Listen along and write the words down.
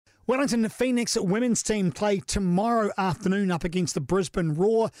Wellington Phoenix women's team play tomorrow afternoon up against the Brisbane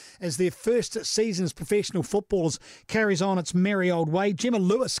Roar as their first season as professional footballers carries on its merry old way. Gemma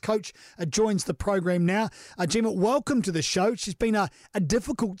Lewis, coach, joins the program now. Gemma, welcome to the show. She's been a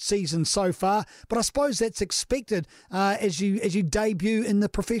difficult season so far, but I suppose that's expected as you debut in the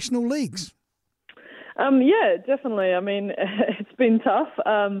professional leagues. Yeah, definitely. I mean, it's been tough,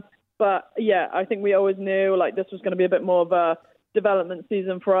 but yeah, I think we always knew this was going to be a bit more of a development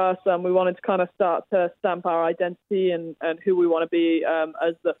season for us. We wanted to kind of start to stamp our identity and who we want to be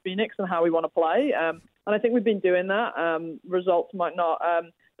as the Phoenix and how we want to play. And I think we've been doing that. Results might not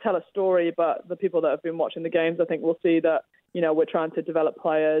tell a story, but the people that have been watching the games, I think, will see that, we're trying to develop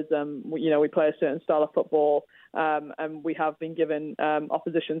players. We play a certain style of football, and we have been given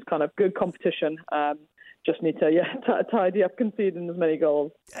oppositions kind of good competition. Just need to tidy up conceding as many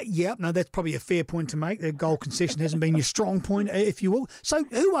goals. That's probably a fair point to make. The goal concession hasn't been your strong point, if you will. So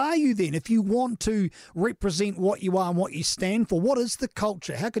who are you then? If you want to represent what you are and what you stand for, what is the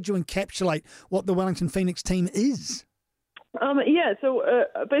culture? How could you encapsulate what the Wellington Phoenix team is? So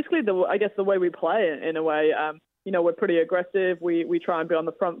basically, the way we play in a way, we're pretty aggressive. We try and be on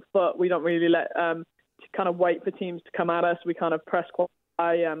the front foot. We don't really let kind of wait for teams to come at us. We kind of press quite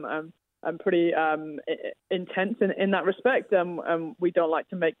high. I'm pretty intense in that respect. We don't like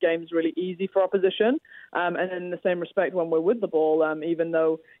to make games really easy for opposition. And in the same respect, when we're with the ball, even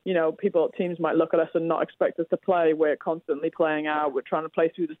though, teams might look at us and not expect us to play, we're constantly playing out. We're trying to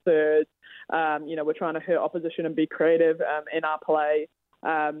play through the thirds. We're trying to hurt opposition and be creative in our play.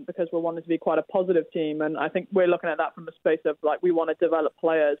 Because we're wanting to be quite a positive team. And I think we're looking at that from the space of we want to develop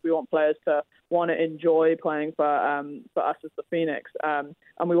players. We want players to want to enjoy playing for us as the Phoenix. And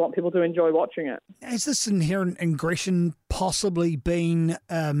we want people to enjoy watching it. Has this inherent aggression possibly been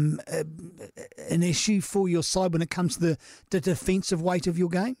an issue for your side when it comes to the defensive weight of your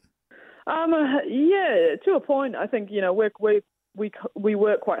game? To a point. I think, we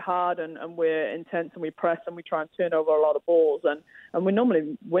work quite hard and we're intense and we press and we try and turn over a lot of balls and we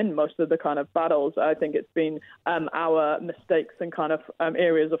normally win most of the kind of battles. I think it's been our mistakes and kind of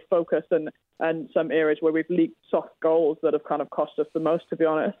areas of focus and some areas where we've leaked soft goals that have kind of cost us the most, to be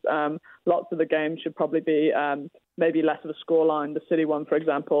honest. Lots of the game should probably be maybe less of a scoreline. The City one, for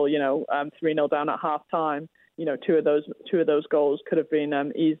example, 3-0 down at half time. Two of those goals could have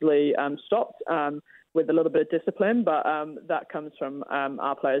been easily stopped with a little bit of discipline, but that comes from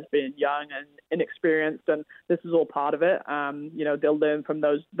our players being young and inexperienced, and this is all part of it. They'll learn from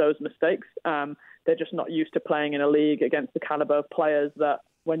those mistakes. They're just not used to playing in a league against the caliber of players that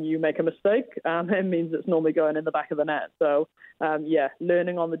when you make a mistake, it means it's normally going in the back of the net. So,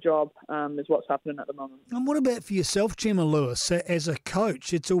 learning on the job is what's happening at the moment. And what about for yourself, Gemma Lewis? As a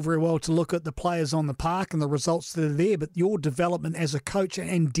coach, it's all very well to look at the players on the park and the results that are there, but your development as a coach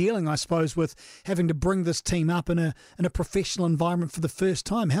and dealing, I suppose, with having to bring this team up in a professional environment for the first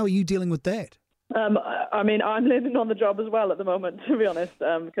time. How are you dealing with that? I'm learning on the job as well at the moment, to be honest,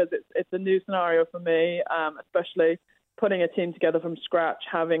 because it's a new scenario for me, especially putting a team together from scratch,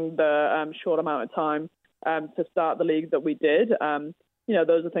 having the short amount of time to start the league that we did.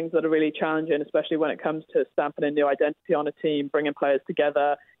 Those are things that are really challenging, especially when it comes to stamping a new identity on a team, bringing players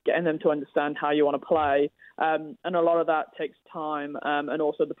together, getting them to understand how you want to play. And a lot of that takes time, and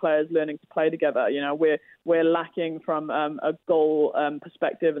also the players learning to play together. We're lacking from a goal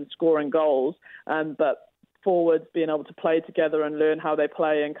perspective and scoring goals, but forwards being able to play together and learn how they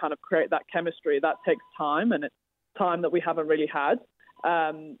play and kind of create that chemistry, that takes time, and it's time that we haven't really had.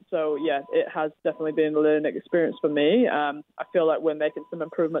 It has definitely been a learning experience for me. I feel like we're making some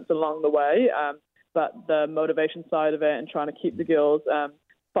improvements along the way, but the motivation side of it and trying to keep the girls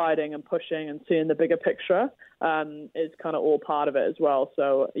fighting and pushing and seeing the bigger picture is kind of all part of it as well.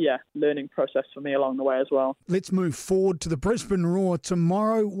 So, learning process for me along the way as well. Let's move forward to the Brisbane Roar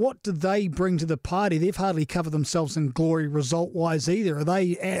tomorrow. What do they bring to the party? They've hardly covered themselves in glory result-wise either. Are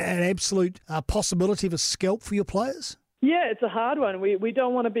they an absolute possibility of a scalp for your players? Yeah, it's a hard one. We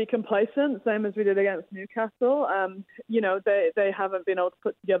don't want to be complacent, same as we did against Newcastle. They haven't been able to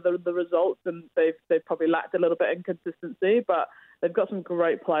put together the results, and they've probably lacked a little bit in consistency, but they've got some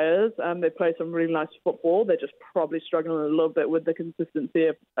great players. They play some really nice football. They're just probably struggling a little bit with the consistency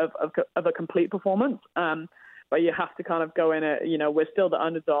of a complete performance. But you have to kind of go in it. We're still the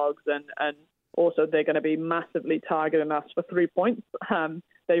underdogs, and also they're going to be massively targeting us for 3 points.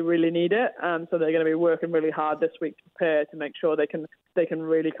 They really need it, so they're going to be working really hard this week to prepare to make sure they can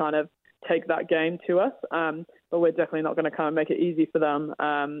really kind of take that game to us. but we're definitely not going to kind of make it easy for them.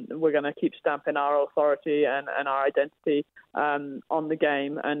 We're going to keep stamping our authority and our identity on the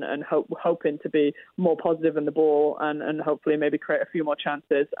game, and hoping to be more positive in the ball, and hopefully maybe create a few more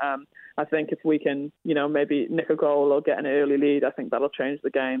chances. I think if we can, maybe nick a goal or get an early lead, I think that'll change the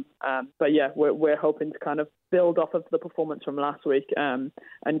game. But yeah, we're hoping to kind of build off of the performance from last week and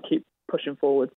keep pushing forward.